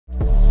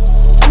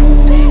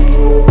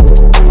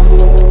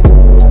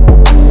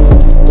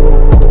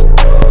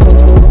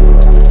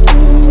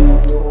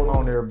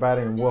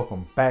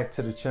welcome back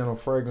to the channel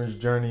Fragrance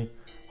Journey.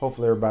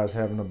 Hopefully everybody's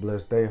having a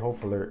blessed day.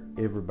 Hopefully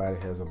everybody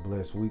has a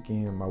blessed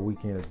weekend. My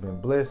weekend has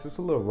been blessed. It's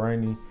a little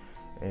rainy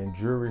and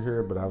dreary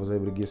here, but I was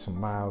able to get some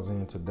miles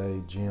in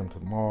today, gym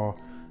tomorrow,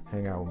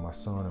 hang out with my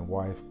son and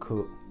wife,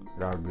 cook.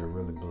 That'll be a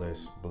really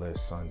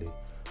blessed Sunday.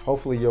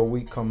 Hopefully your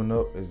week coming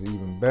up is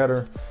even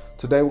better.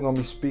 Today we're going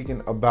to be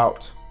speaking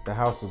about the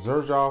house of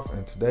Xerjoff,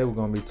 and today we're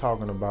going to be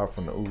talking about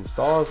from the Oud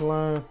Stars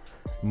line,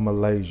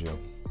 Malesia.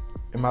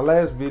 In my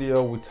last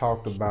video, we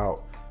talked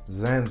about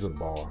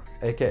Zanzibar,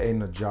 aka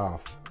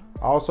Xerjoff,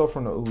 also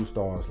from the Oud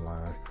Stars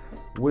line,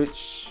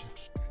 which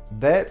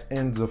that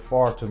and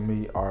Zafar to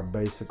me are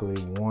basically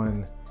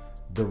one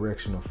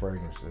direction of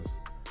fragrances.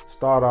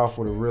 Start off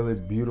with a really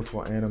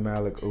beautiful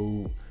animalic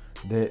oud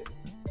that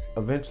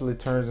eventually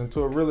turns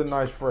into a really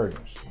nice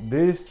fragrance.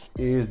 This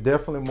is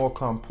definitely more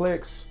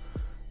complex,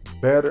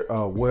 better,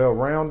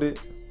 well-rounded,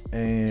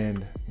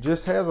 and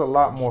just has a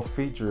lot more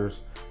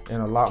features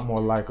and a lot more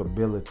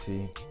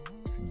likability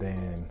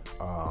than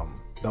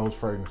those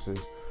fragrances,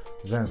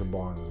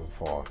 Zanzibar and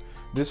Zafar.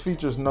 This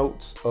features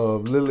notes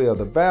of lily of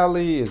the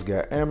valley. It's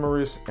got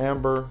amyris,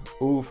 amber,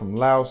 oud from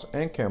Laos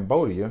and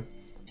Cambodia,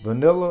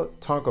 vanilla,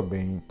 tonka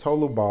bean,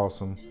 tolu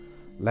balsam,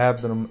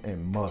 labdanum,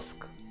 and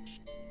musk.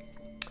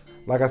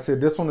 Like I said,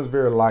 this one is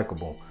very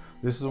likable.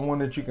 This is one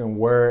that you can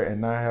wear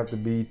and not have to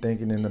be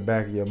thinking in the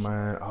back of your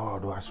mind, oh,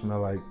 do I smell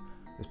like,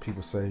 as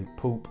people say,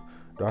 poop?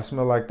 Do I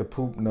smell like the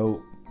poop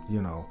note?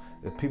 You know,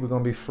 if people are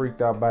gonna be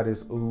freaked out by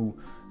this oud,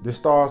 this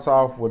starts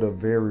off with a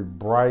very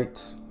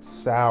bright,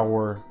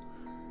 sour,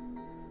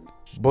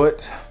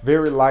 but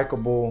very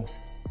likable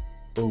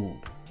oud.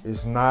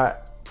 It's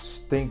not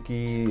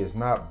stinky, it's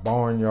not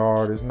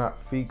barnyard, it's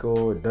not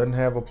fecal, it doesn't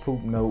have a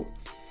poop note.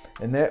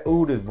 And that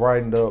oud is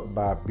brightened up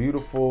by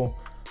beautiful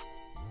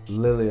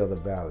lily of the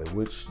valley,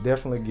 which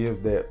definitely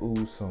gives that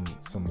oud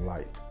some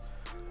light.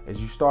 As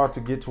you start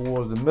to get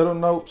towards the middle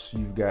notes,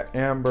 you've got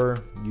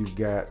amber, you've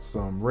got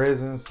some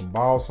resins, some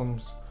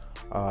balsams.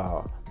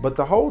 But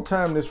the whole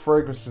time this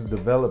fragrance is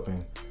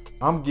developing,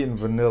 I'm getting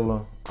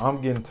vanilla, I'm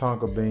getting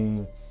tonka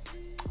bean,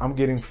 I'm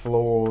getting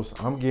florals,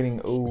 I'm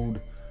getting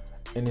oud,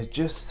 and it's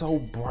just so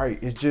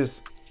bright. It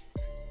just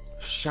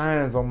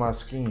shines on my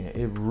skin.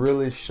 It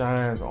really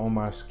shines on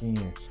my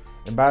skin.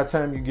 And by the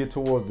time you get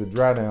towards the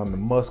dry down, the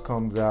musk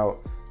comes out.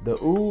 The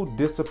oud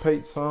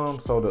dissipates some,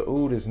 so the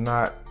oud is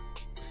not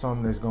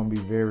something that's going to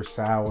be very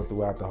sour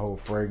throughout the whole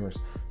fragrance.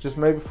 Just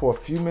maybe for a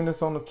few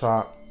minutes on the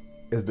top.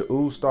 As the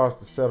oud starts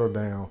to settle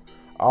down,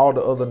 all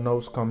the other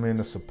notes come in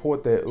to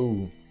support that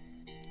oud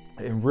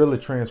and really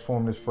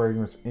transform this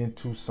fragrance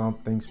into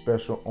something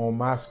special on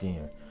my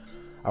skin.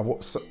 I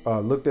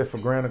looked at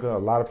Fragrantica. A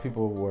lot of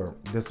people were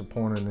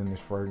disappointed in this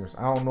fragrance.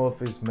 I don't know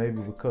if it's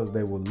maybe because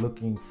they were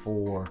looking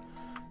for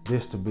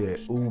this to be an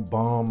oud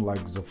bomb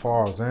like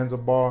Zafar or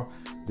Zanzibar.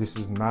 This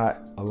is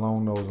not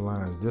along those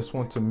lines. This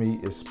one to me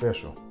is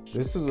special.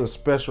 This is a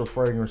special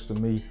fragrance to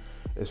me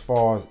as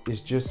far as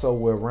it's just so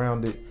well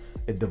rounded.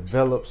 It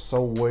develops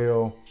so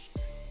well.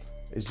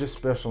 It's just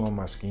special on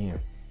my skin.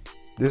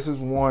 This is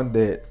one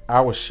that I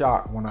was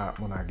shocked when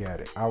I got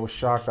it. I was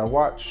shocked. I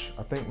watched,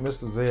 I think,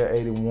 Mr.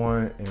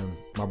 Zaya81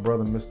 and my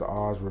brother Mr.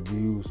 Oz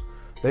reviews.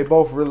 They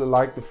both really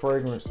like the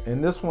fragrance.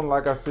 And this one,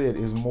 like I said,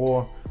 is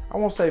more, I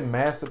won't say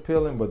mass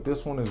appealing, but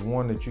this one is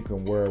one that you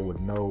can wear with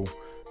no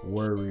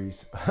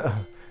worries.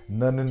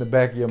 Nothing in the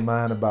back of your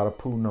mind about a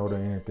poo note or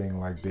anything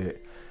like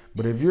that.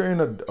 But if you're in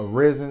a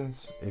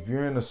resins, if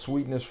you're in a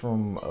sweetness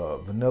from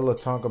vanilla,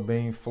 tonka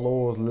bean,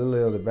 florals,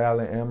 lily of the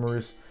valley,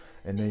 amyris,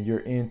 and then you're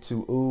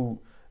into oud,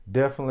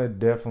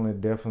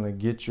 definitely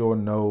get your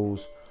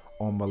nose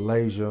on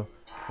Malesia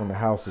from the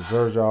house of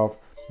Xerjoff.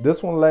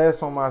 This one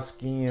lasts on my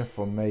skin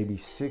for maybe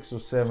 6 or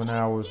 7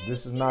 hours.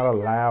 This is not a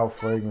loud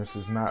fragrance.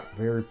 It's not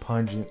very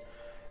pungent.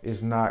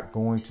 It's not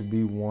going to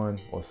be one,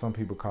 or some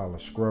people call a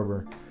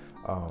scrubber.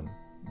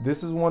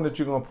 This is one that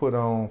you're gonna put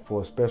on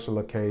for a special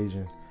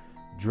occasion,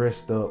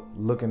 dressed up,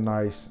 looking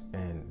nice.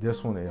 And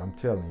this one, I'm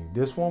telling you,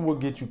 this one will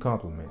get you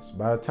compliments.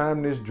 By the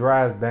time this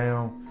dries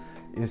down,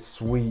 it's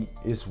sweet,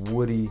 it's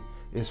woody,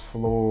 it's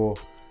floral.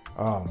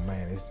 Oh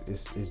man,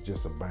 it's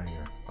just a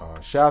banger.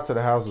 Shout out to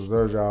the house of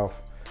Xerjoff.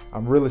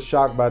 I'm really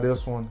shocked by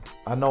this one.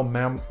 I know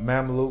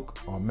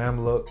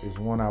Mamluk is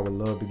one I would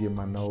love to get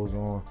my nose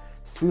on.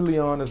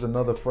 Cilion is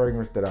another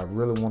fragrance that I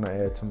really want to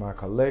add to my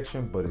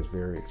collection, but it's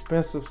very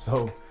expensive.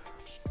 So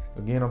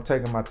again, I'm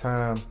taking my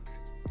time.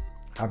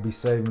 I'll be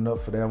saving up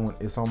for that one.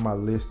 It's on my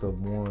list of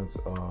ones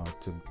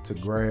to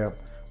grab,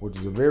 which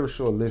is a very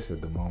short list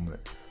at the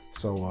moment.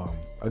 So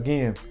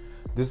again,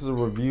 this is a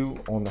review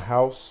on the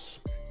house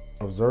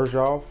of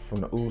Xerjoff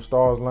from the Oud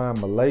Stars line,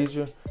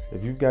 Malesia.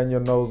 If you've gotten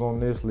your nose on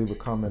this, leave a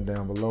comment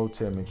down below.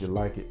 Tell me if you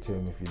like it. Tell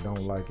me if you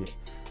don't like it.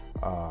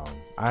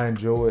 I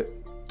enjoy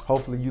it.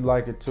 Hopefully you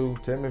like it too.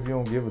 Tell me if you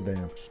don't give a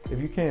damn.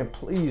 If you can,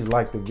 please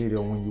like the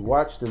video. When you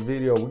watch the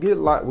video,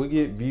 we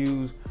get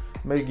views.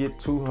 May get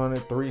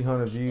 200,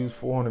 300 views,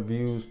 400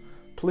 views.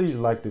 Please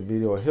like the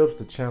video. It helps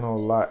the channel a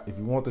lot. If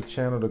you want the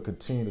channel to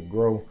continue to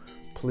grow,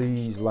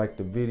 please like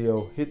the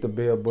video. Hit the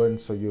bell button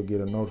so you'll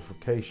get a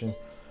notification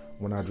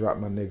when I drop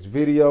my next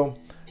video.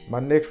 My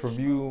next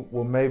review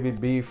will maybe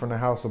be from the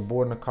house of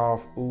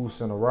Bornikov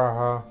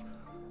Sinaraha.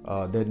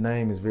 That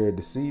name is very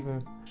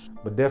deceiving,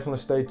 but definitely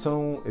stay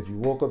tuned. If you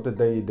woke up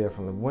today, you're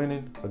definitely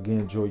winning. Again,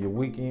 enjoy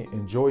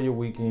your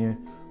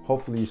weekend.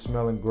 Hopefully you're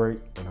smelling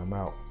great, and I'm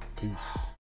out. Peace.